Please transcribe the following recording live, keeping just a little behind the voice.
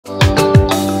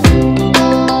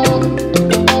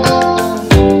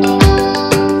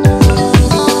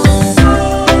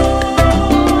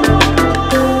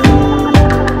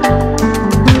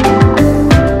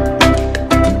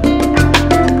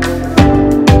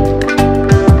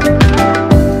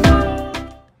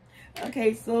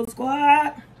Okay, Soul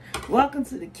Squad, welcome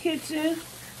to the kitchen.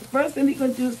 The first thing we're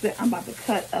going to do is that I'm about to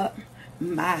cut up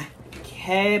my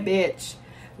cabbage.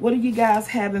 What are you guys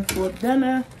having for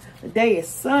dinner? Today is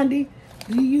Sunday.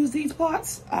 Do you use these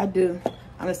parts? I do.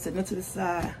 I'm going to set them to the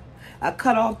side. I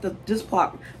cut off this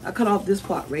part. I cut off this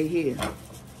part right here.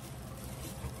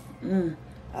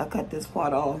 I cut this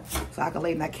part off so I can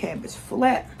lay my cabbage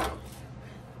flat.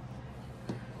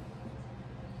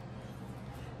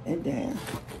 And then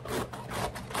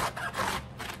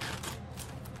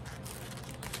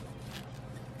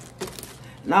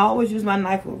and I always use my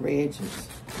knife with edges.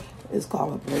 It's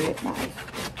called a bread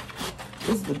knife.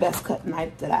 This is the best cut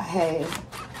knife that I have.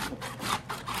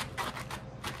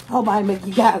 I hope I make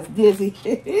you guys dizzy.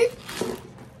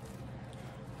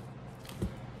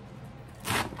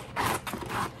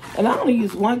 And I only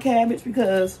use one cabbage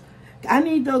because I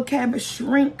need those cabbage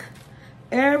shrink.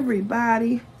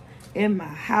 Everybody in my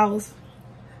house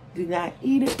do not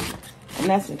eat it, and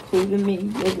that's including me,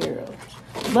 your girl.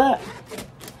 But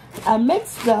I make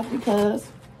stuff because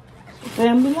the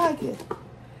family like it.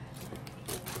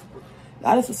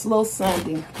 Now, it's a slow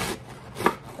Sunday.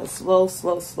 A slow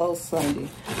Sunday.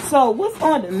 So what's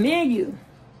on the menu?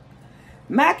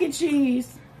 Mac and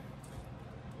cheese,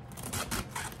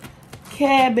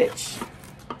 cabbage,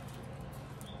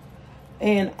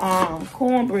 and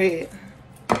cornbread.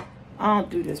 I don't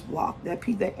do this block. That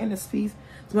piece, that inner piece.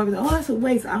 Somebody said, oh, that's a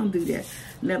waste. I don't do that.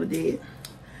 Never did.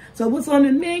 So what's on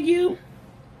the menu?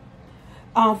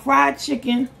 Fried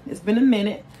chicken. It's been a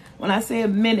minute. When I say a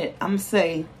minute, I'm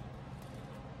saying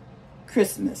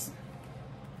Christmas.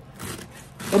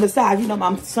 But besides, you know,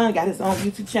 my son got his own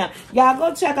YouTube channel. Y'all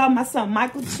go check out my son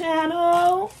Michael's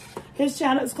channel. His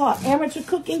channel is called Amateur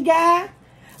Cooking Guy.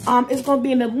 It's going to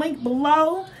be in the link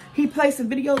below. He plays some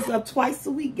videos up twice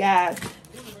a week, guys.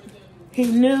 He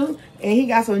new, and he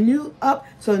got some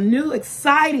new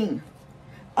exciting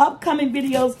upcoming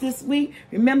videos this week.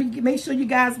 Remember, make sure you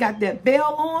guys got that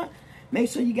bell on. Make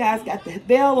sure you guys got that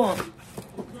bell on.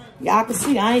 Y'all can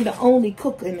see I ain't the only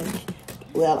cook in the,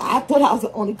 well, I thought I was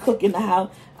the only cook in the house.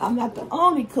 I'm not the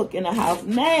only cook in the house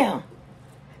now.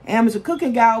 Amateur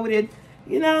Cooking Guy with it,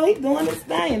 you know, he's doing his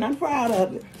thing, and I'm proud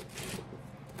of it.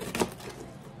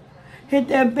 Hit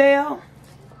that bell.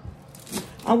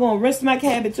 I'm going to rinse my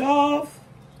cabbage off.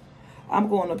 I'm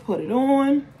going to put it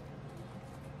on.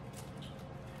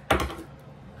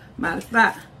 Matter of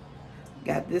fact,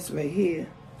 got this right here.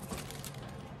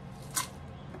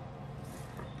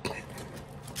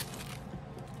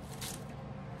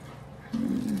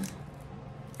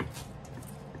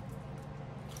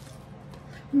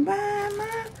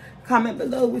 Bye. Comment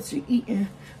below what you eating.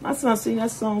 My son sing that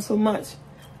song so much,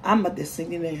 I'm about to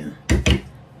sing it now.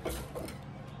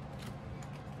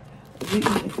 We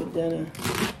eating for dinner.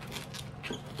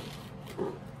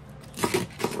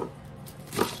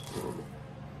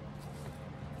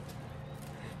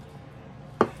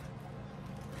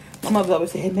 My mother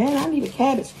always say, hey man, I need a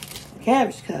cabbage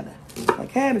cutter. A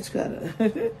cabbage cutter.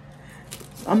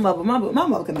 my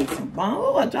mother can make some bomb.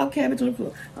 Oh, I drop cabbage on the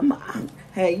floor.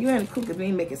 Hey, you ain't a cook if you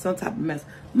ain't making some type of mess.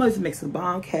 I'm going to make some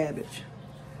bomb cabbage.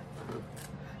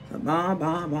 Some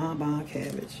bomb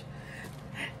cabbage.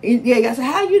 Yeah, guys, so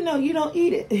how you know you don't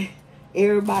eat it?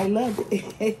 Everybody loves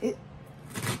it.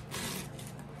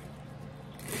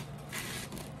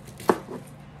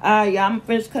 Y'all, I'm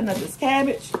finished cutting up this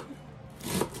cabbage.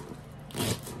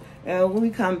 And when we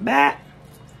come back,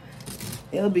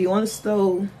 it'll be on the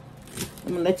stove.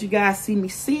 I'm gonna let you guys see me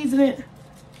season it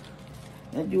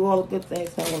and do all the good things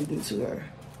I want to do to her.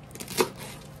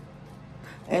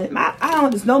 And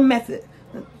there's no method.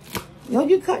 You know,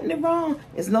 you cutting it wrong.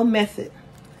 There's no method.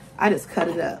 I just cut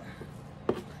it up.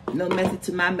 No method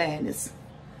to my madness.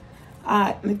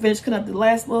 Alright, let me finish cutting up the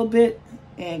last little bit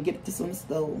and get this on the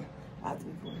stove.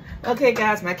 Okay,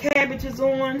 guys, my cabbage is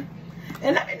on.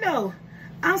 And let me know,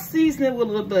 I'm seasoning with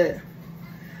a little bit.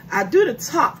 I do the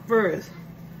top first.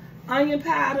 Onion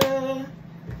powder.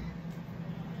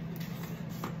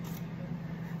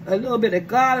 A little bit of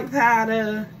garlic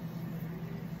powder.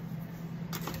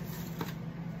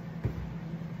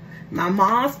 My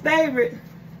mom's favorite.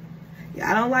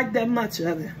 Yeah, I don't like that much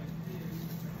of it.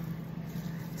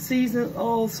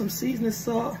 Some seasoning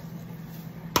salt.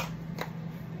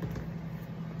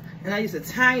 And I use a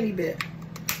tiny bit.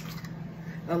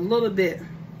 A little bit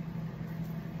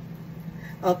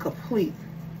of complete.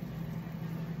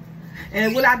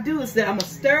 And what I do is that I'm going to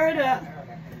stir it up.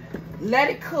 Let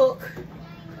it cook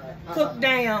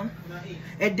down,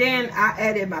 and then I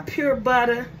added my pure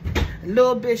butter, a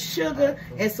little bit of sugar,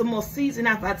 and some more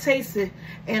seasoning after I taste it.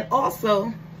 And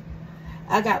also,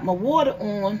 I got my water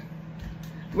on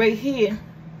right here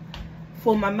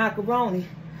for my macaroni.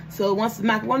 So once the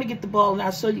macaroni get the ball, and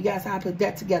I'll show you guys how I put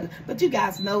that together. But you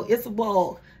guys know it's a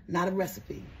ball, not a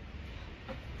recipe.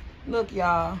 Look,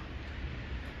 y'all.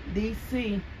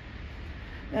 DC.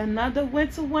 Another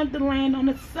winter wonderland on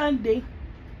a Sunday.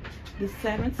 The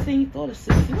 17th or the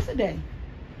 16th. What's the day?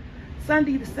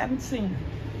 Sunday the 17th.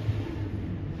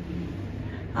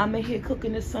 I'm in here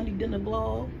cooking this Sunday dinner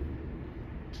vlog.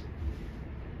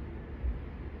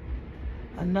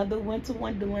 Another winter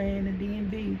wonderland in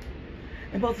DMV.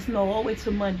 It's supposed to snow all the way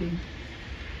to Monday.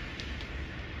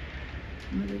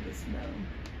 Look at the snow.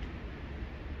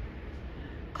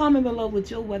 Comment below what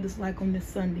your weather's like on this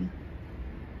Sunday.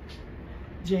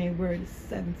 January the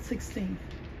 7th, 16th.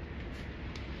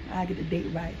 I get the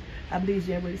date right. I believe it's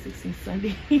January the 16th,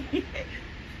 Sunday.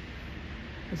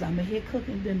 Because I'm in here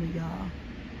cooking dinner, y'all.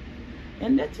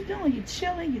 And what you doing? You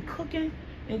chilling, you cooking,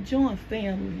 enjoying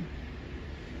family.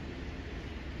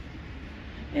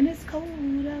 And it's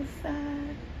cold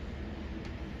outside.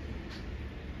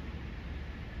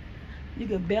 You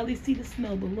can barely see the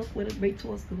snow, but look where it's right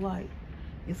towards the light.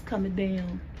 It's coming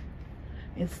down.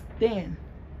 It's thin,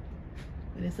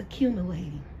 but it's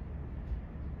accumulating.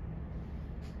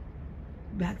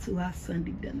 Back to our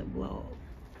Sunday dinner vlog.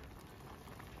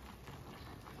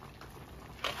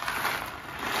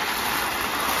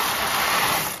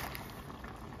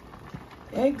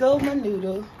 There go my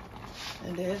noodle.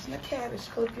 And there's my cabbage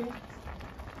cooking.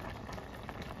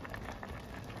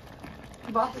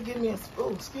 About to give me a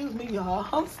spoon. Excuse me, y'all.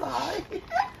 I'm sorry.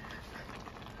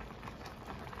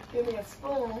 Give me a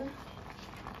spoon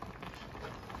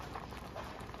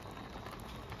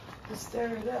to stir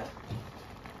it up.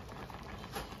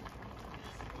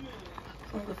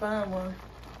 I'm going to find one.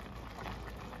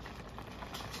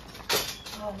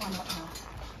 Oh,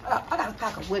 I got a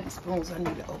pack of wooden spoons I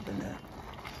need to open up.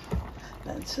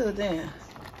 But until then,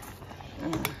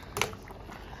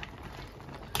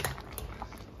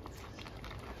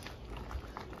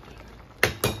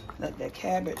 let that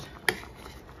cabbage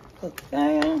cook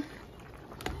down.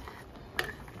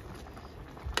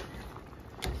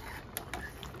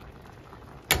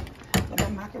 Let my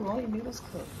macaroni noodles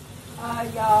cook.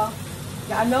 Y'all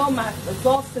know my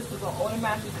exhaust system will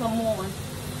automatically come on.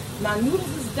 My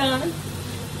noodles is done.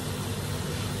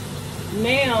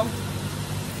 Now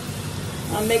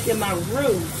I'm making my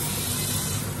roux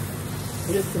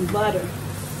with some butter.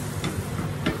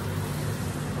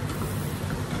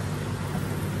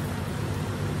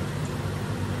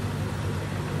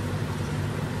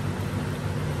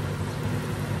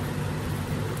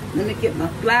 Let me get my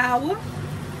flour.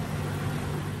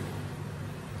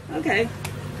 Okay,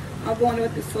 I'm going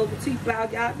with the SoulfulT flour.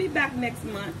 Y'all be back next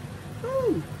month.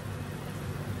 Ooh.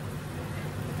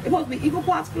 It's supposed to be equal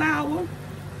parts flour,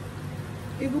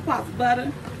 equal parts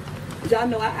butter. Y'all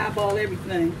know I eyeball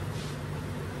everything.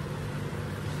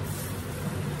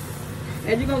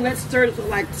 And you're gonna let it stir it for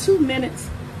like 2 minutes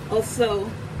or so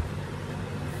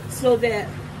that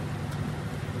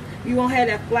you won't have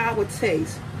that flour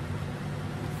taste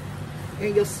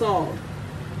in your sauce.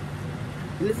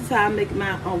 And this is how I make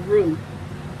my roux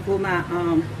for my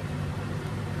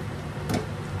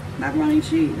macaroni and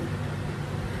cheese.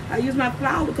 I use my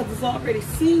flour because it's already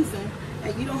seasoned,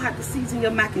 and you don't have to season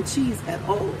your mac and cheese at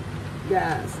all,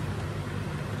 guys.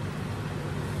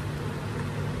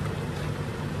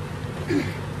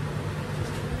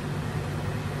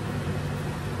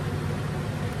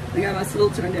 I got my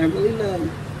stove turned down really low.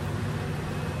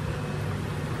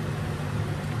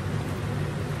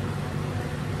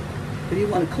 But you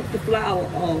want to cook the flour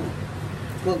off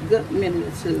for a good minute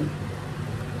or two.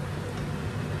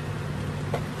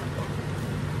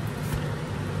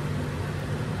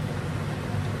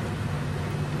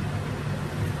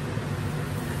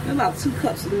 About 2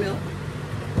 cups of milk.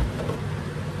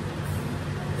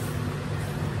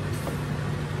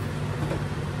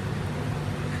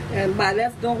 And by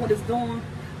that's doing what it's doing,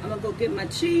 I'm gonna go get my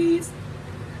cheese,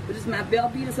 which is my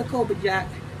Velveeta Sacoba Jack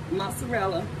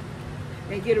mozzarella,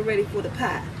 and get it ready for the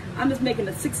pie. I'm just making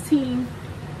a 16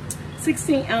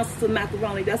 ounces of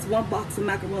macaroni. That's 1 box of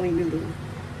macaroni noodles.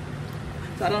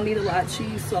 So I don't need a lot of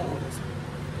cheese sauce.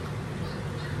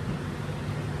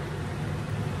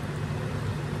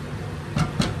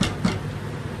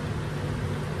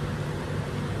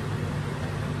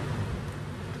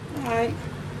 Alright.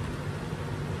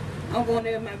 I'm going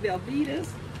there with my Velveetas.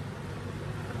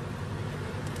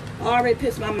 I already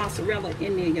put my mozzarella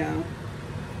in there, y'all.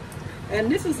 And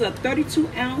this is a 32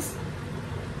 ounce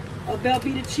of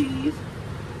Velveeta cheese.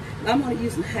 I'm only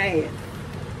using half.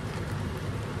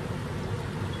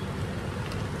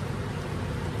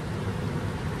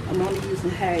 I'm only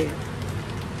using half.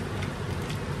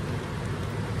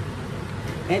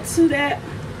 And to that,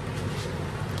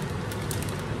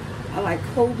 I like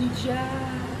Kobe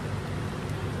Jack.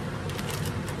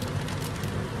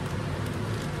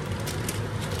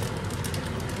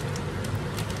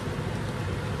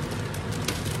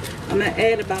 I'm going to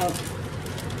add about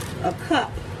a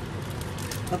cup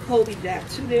of Kobe Jack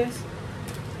to this.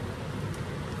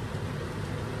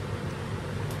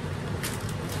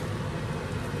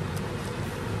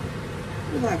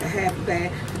 It's like a half a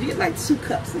bag. You get like 2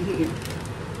 cups in here.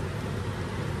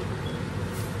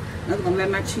 I'm going to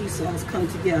let my cheese sauce come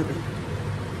together.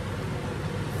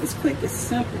 It's quick, it's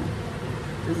simple.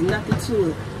 There's nothing to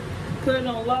it. Put it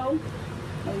on low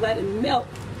and let it melt.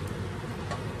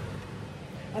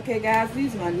 Okay guys,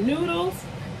 these are my noodles.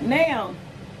 Now,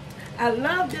 I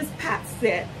love this pot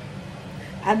set.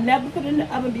 I never put it in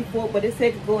the oven before, but it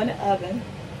said to go in the oven.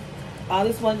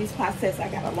 This is one of these pot sets I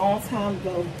got a long time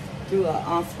ago through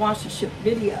a sponsorship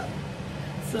video.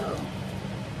 So,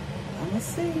 I'm gonna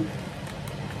see.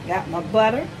 Got my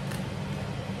butter.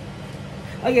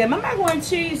 Oh yeah, my macaroni and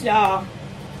cheese, y'all.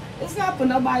 It's not for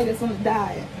nobody that's on a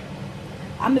diet.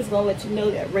 I'm just gonna let you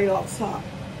know that right off top.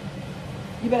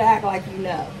 You better act like you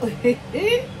know.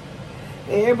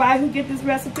 Everybody who get this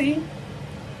recipe,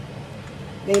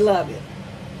 they love it.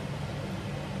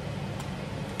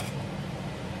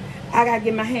 I gotta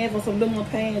get my hands on some aluminum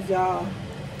pans, y'all.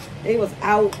 They was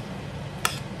out.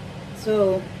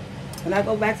 So when I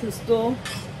go back to the store,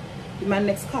 do my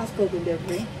next Costco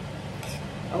delivery,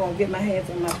 I'm gonna get my hands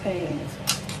on my pans.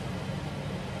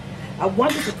 I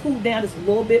want it to cool down just a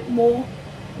little bit more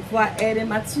before I add in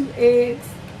my 2 eggs.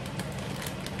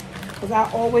 Because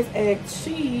I always add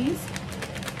cheese.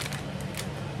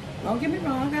 Don't get me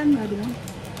wrong, I got another one.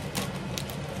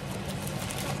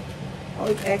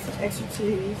 Always add some extra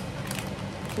cheese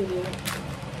to it.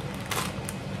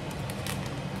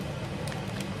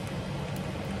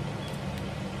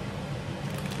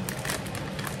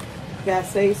 Gotta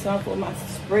save some for my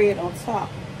spread on top.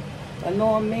 But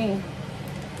knowing me,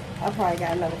 I probably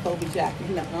got another Kobe Jack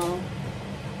in the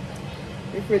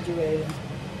refrigerator.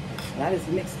 And I just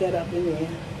mix that up in there.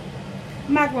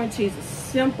 Macaroni and cheese is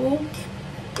simple.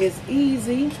 It's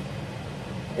easy.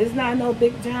 It's not no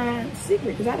big giant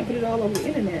secret because I done put it all over the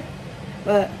internet.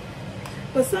 But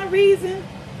for some reason,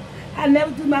 I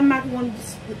never do my macaroni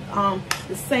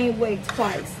the same way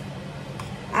twice.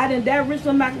 That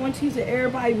original macaroni and cheese that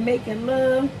everybody make and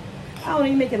love, I don't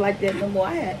even make it like that no more.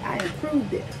 I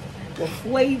improved it with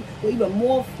flavor, with even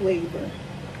more flavor.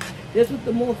 Just with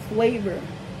the more flavor.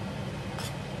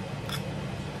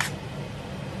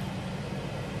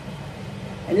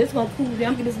 And it's gonna cool down. I'm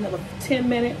gonna give this another 10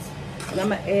 minutes, and I'm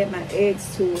gonna add my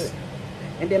eggs to it.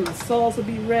 And then my sauce will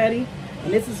be ready.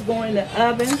 And this is going in the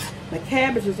oven. My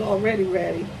cabbage is already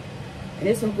ready. And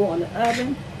this will go in the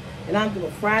oven. And I'm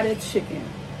gonna fry that chicken.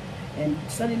 And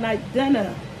Sunday night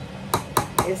dinner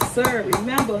is served.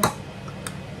 Remember,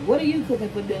 what are you cooking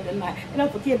for dinner tonight? And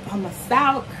don't forget about my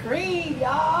sour cream,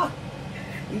 y'all.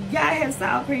 You gotta have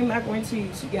sour cream macaroni and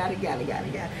cheese. You gotta.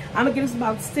 I'm gonna give this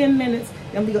about 10 minutes.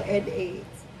 Then we gonna add the eggs.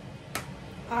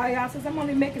 All right, y'all. Since I'm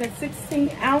only making a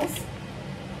 16 ounce,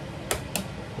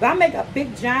 if I make a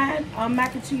big giant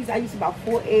mac and cheese, I use about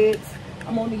 4 eggs.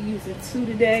 I'm only using 2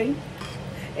 today,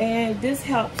 and this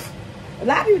helps. A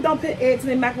lot of people don't put eggs in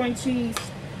their macaroni and cheese.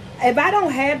 If I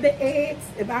don't have the eggs,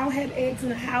 in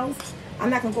the house, I'm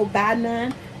not gonna go buy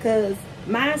none because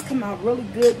mine's come out really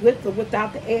good with or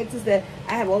without the eggs. Is that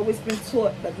I have always been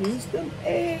taught to use them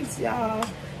eggs, y'all.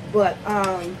 But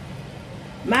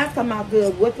mine's come out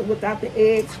good with or without the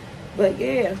eggs. But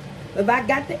yeah, if I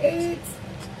got the eggs,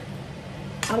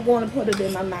 I'm going to put it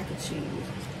in my mac and cheese.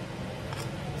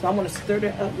 So I'm going to stir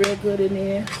it up real good in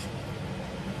there.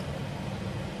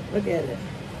 Look at it.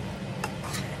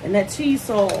 And that cheese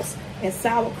sauce and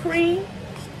sour cream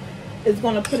is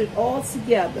going to put it all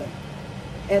together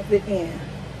at the end.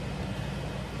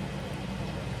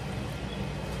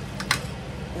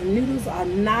 The noodles are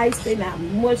nice. They're not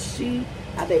mushy.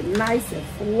 They're nice and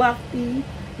fluffy,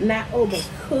 not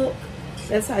overcooked.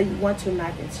 That's how you want your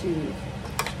mac and cheese.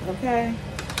 Okay?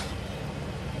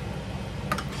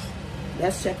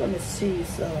 Let's check on this cheese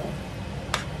sauce.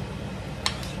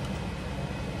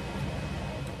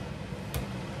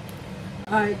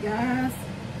 Alright guys,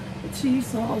 the cheese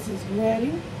sauce is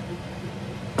ready.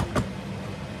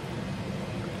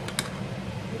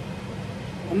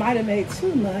 I might have made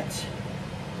too much.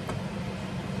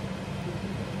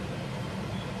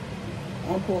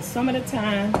 I'll pour some at a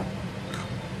time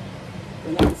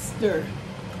and I'll stir.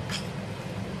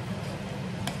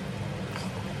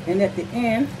 And at the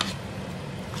end,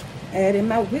 add in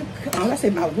my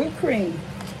whipped cream.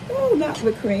 Oh, not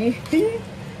whipped cream.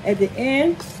 At the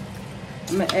end,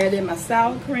 I'm gonna add in my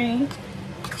sour cream.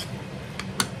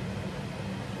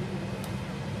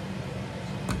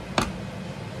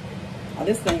 Oh,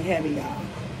 this thing heavy, y'all.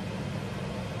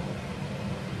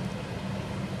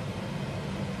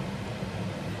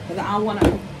 Because I don't want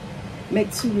to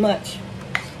make too much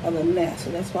of a mess. So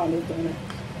that's why I'm just doing it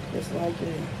just like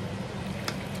this.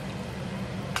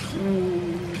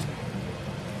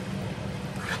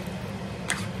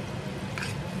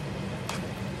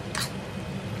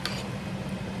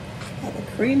 Like a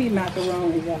creamy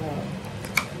macaroni, y'all.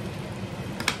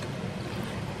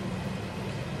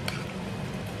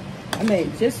 I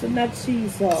made just enough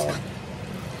cheese sauce.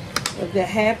 With the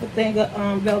half a thing of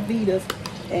Velveeta's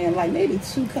and like maybe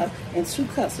 2 cups and 2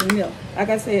 cups of milk. Like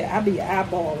I said, I be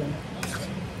eyeballing.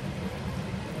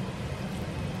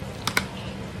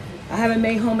 I haven't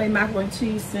made homemade macaroni and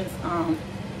cheese since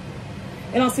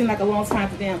it don't seem like a long time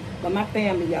to them, but my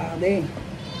family, y'all,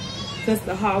 since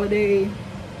the holiday,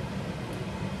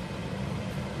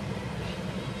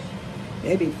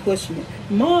 they be pushing it.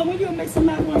 Mom, when you gonna make some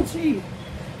macaroni and cheese?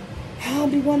 I'll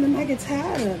be wanting to get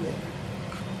tired of it.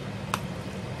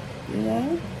 You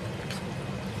know?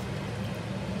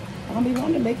 I don't be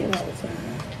wanting to make it all the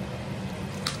time.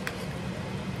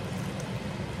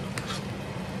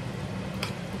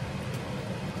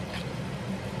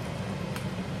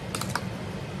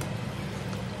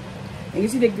 And you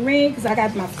see the green, because I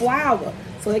got my flour.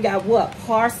 So they got what?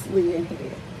 Parsley in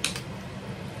here.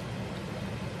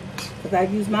 Because I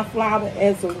use my flour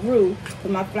as a roux.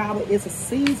 Because my flour is a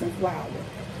seasoned flour.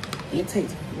 And it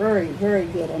tastes very, very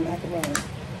good on macaroni.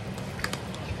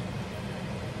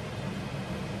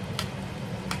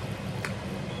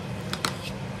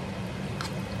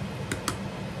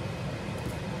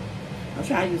 I'm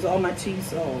trying to use all my cheese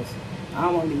sauce. I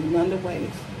don't want to leave none to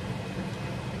waste.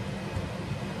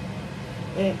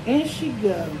 And in she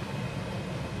go.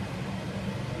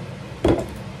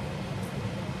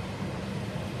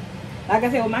 Like I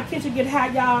said, when my kitchen get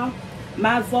hot, y'all,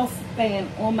 my exhaust fan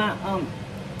on my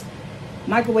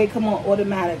microwave come on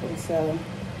automatically. So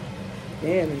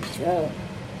there we go.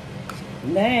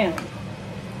 Now,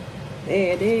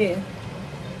 there it is.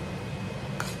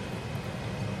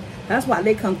 That's why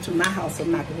they come to my house with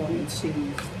macaroni and cheese.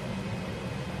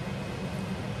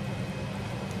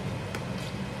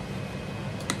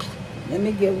 Let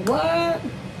me get what?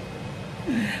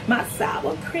 My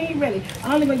sour cream ready.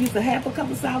 I'm only gonna use a half a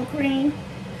cup of sour cream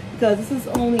because this is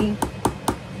only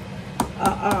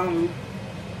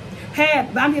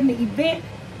half. But I'm giving the event.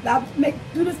 I'll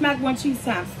do this macaroni and cheese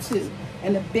times 2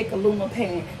 in a big aluminum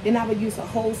pan. Then I would use a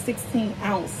whole 16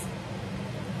 ounce.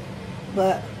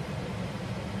 But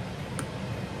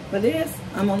for this,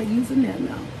 I'm only using that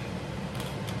now.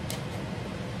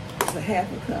 It's a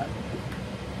half a cup.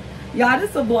 Y'all, this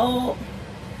is a vlog,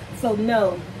 so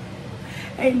no,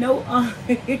 ain't no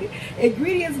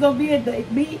ingredients gonna be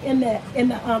in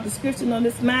the description on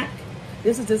this Mac.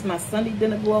 This is just my Sunday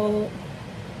dinner vlog.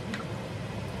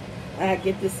 I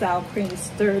get this sour cream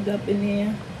stirred up in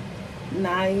there,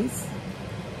 nice.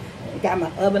 I got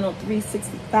my oven on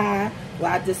 365.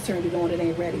 Well, I just turned it on. It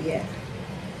ain't ready yet.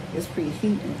 It's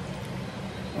preheating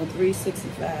on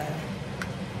 365.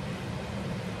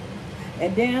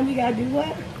 And then we gotta do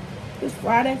what? Just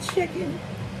fry that chicken.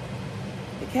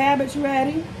 The cabbage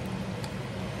ready.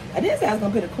 I did say I was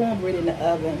gonna put a cornbread in the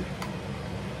oven,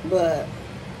 but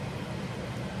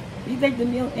you think the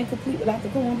meal incomplete without the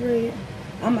cornbread?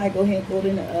 I might go ahead and put it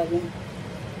in the oven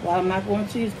while my macaroni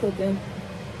and cheese cooking.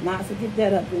 Might as well get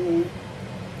that up in there.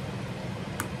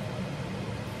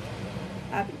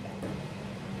 I'll be back.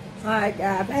 Alright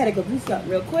guys, I had to go do something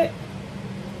real quick.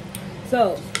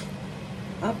 So,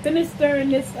 I'm finished stirring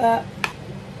this up.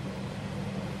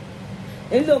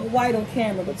 It looks white on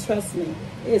camera, but trust me,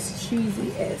 it's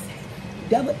cheesy as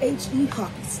double HE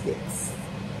hockey sticks.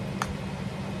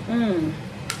 And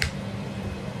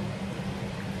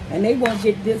they won't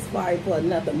get this fire for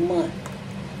another month.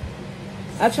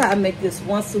 I try to make this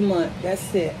once a month.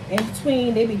 That's it. In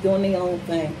between, they be doing their own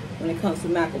thing when it comes to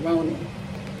macaroni.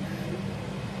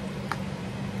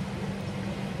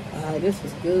 This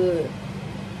was good.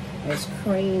 It's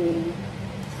creamy.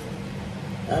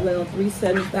 Oven on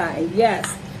 375. And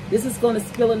yes, this is going to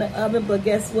spill in the oven, but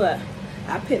guess what?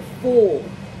 I put full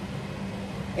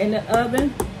in the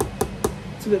oven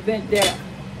to prevent that.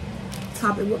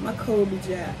 Top it with my Kobe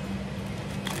Jack.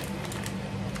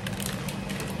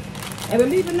 And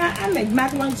believe it or not, I make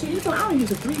macaroni and cheese. I don't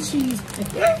use a 3 cheese.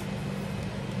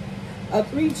 A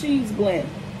 3 cheese blend.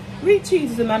 3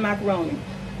 cheeses in my macaroni.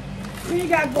 When you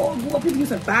got gold board, people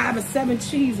using 5 or 7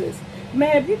 cheeses.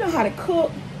 Man, if you know how to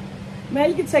cook, man,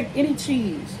 you can take any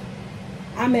cheese.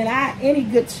 I mean, any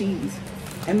good cheese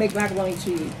and make macaroni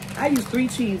cheese. I use 3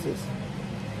 cheeses.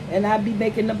 And I be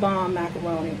making the bomb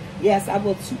macaroni. Yes, I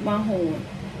will toot my horn.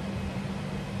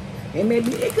 And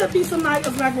maybe it could be somebody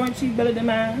else's macaroni cheese better than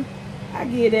mine. I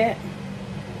get that.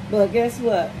 But guess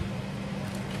what?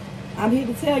 I'm here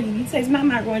to tell you, you taste my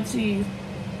macaroni cheese,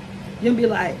 you'll be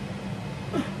like,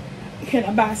 can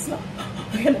I buy some?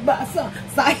 Can I buy some?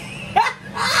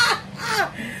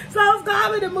 So it's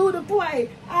got me in the mood to play.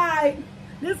 Alright,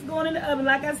 this is going in the oven.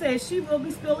 Like I said, she will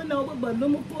be spilling over, but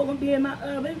number 4 will be in my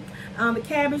oven. The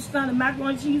cabbage done, the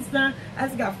macaroni cheese done. I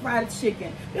just got fried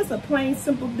chicken. This is a plain,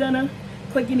 simple dinner,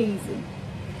 quick and easy.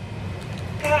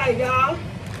 Alright, y'all.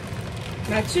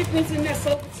 My chicken's in that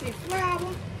SoulfulT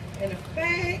flour in a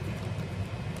bag.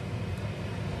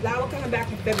 Flour coming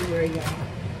back in February, y'all.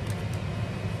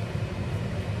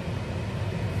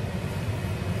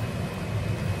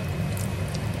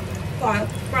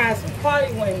 Fry some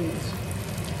party wings.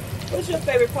 What's your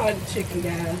favorite part of the chicken,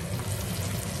 guys?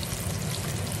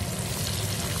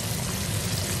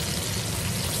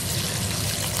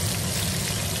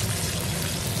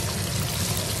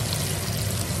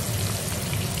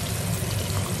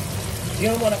 You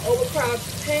don't want to overcrowd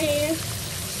the pan.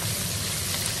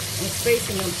 I'm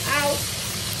spacing them out,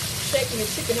 shaking the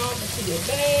chicken off into your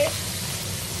bag.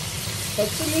 So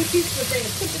too many pieces to bring the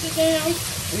temperature down.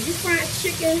 When you fry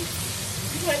chicken,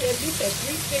 you want it at least at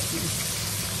 350.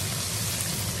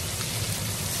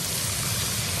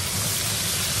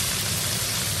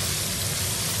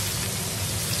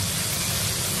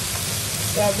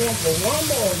 So I'm going for one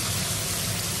more.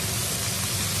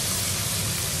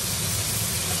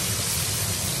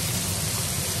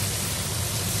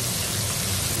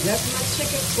 That's my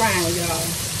chicken frying, y'all.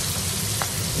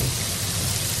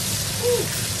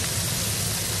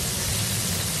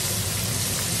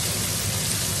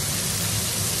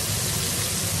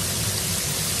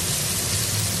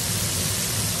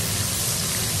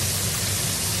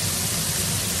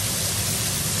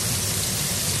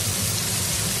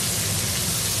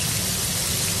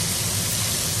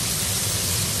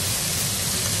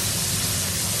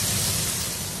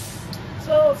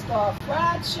 So it's called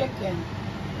fried chicken,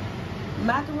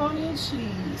 macaroni and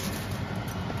cheese,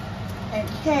 and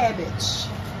cabbage,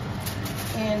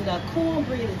 and the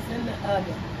cornbread is in the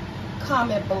oven.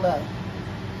 Comment below.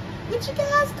 What you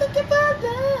guys cooking for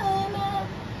dinner?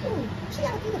 Ooh, she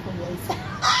got a beautiful voice.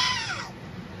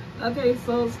 Okay,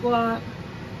 Soul Squad,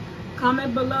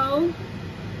 comment below.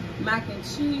 Mac and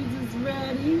cheese is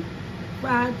ready.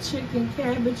 Fried chicken,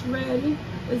 cabbage ready.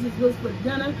 This is what's for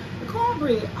dinner. The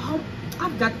cornbread, oh, I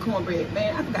forgot the cornbread,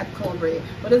 man. I forgot the cornbread,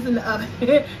 but it's in the oven.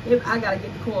 I gotta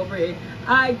get the cornbread.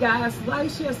 All right, guys, like,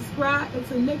 share, subscribe.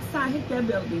 Until next time, hit that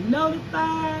bell to be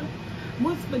notified.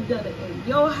 What's for dinner in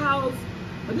your house?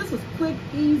 But this was quick,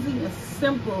 easy, and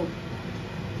simple.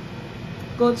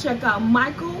 Go check out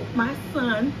Michael, my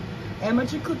son,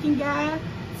 amateur cooking guy,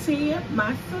 Tia,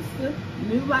 my sister,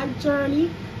 New Life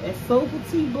Journey, and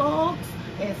SoulfulT blogs,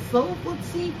 and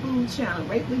SoulfulT food channel,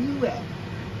 right where you at.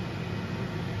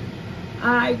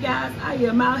 Alright guys, I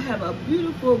am out. Have a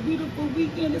beautiful, beautiful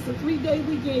weekend. It's a 3-day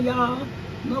weekend, y'all.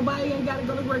 Nobody ain't got to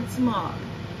go to work tomorrow.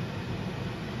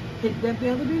 Hit that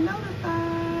bell to be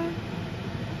notified.